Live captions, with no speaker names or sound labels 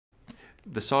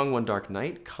The song One Dark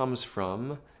Night comes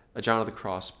from a John of the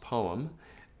Cross poem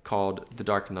called The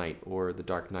Dark Night, or The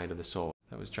Dark Night of the Soul.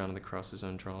 That was John of the Cross's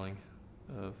own drawing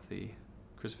of the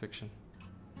crucifixion.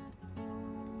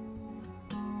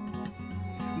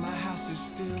 My house is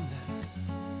still now,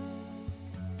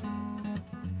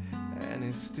 and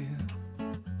it's still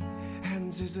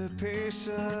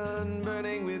anticipation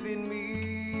burning within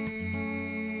me.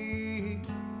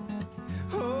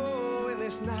 Oh, in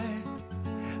this night,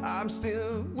 I'm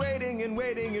still waiting and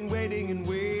waiting and waiting and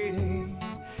waiting.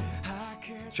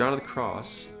 John of the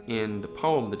Cross, in the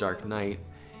poem The Dark Night,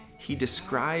 he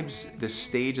describes this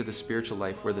stage of the spiritual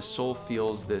life where the soul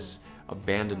feels this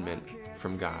abandonment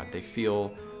from God. They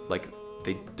feel like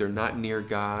they're not near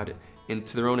God.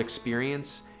 Into their own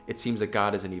experience, it seems that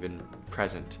God isn't even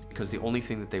present, because the only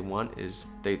thing that they want is,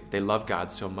 they love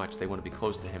God so much, they want to be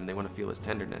close to Him, they want to feel His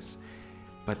tenderness,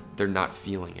 but they're not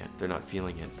feeling it. They're not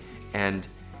feeling it. And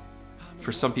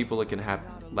for some people it can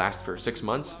last for 6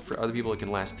 months, for other people it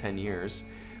can last 10 years,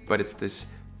 but it's this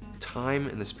time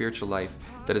in the spiritual life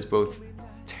that is both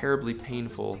terribly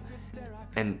painful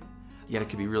and yet it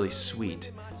can be really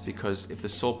sweet, because if the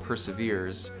soul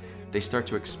perseveres, they start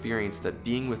to experience that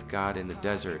being with God in the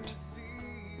desert,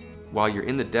 while you're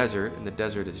in the desert and the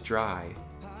desert is dry,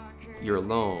 you're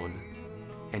alone,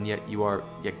 and yet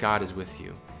God is with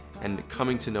you. And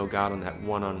coming to know God on that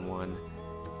one-on-one,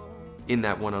 in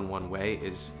that one-on-one way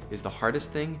is the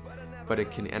hardest thing, but it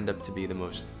can end up to be the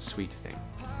most sweet thing.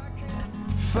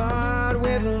 Fight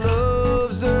with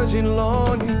love's urging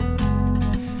longing,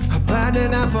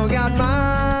 abandoned, I forgot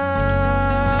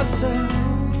myself.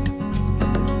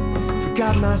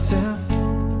 Forgot myself.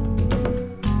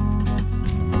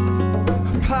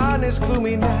 Upon this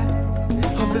gloomy night,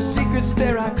 of the secret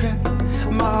stair I crept,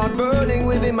 my heart burning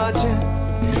within my chest,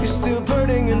 is still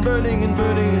burning and burning and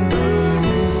burning and burning.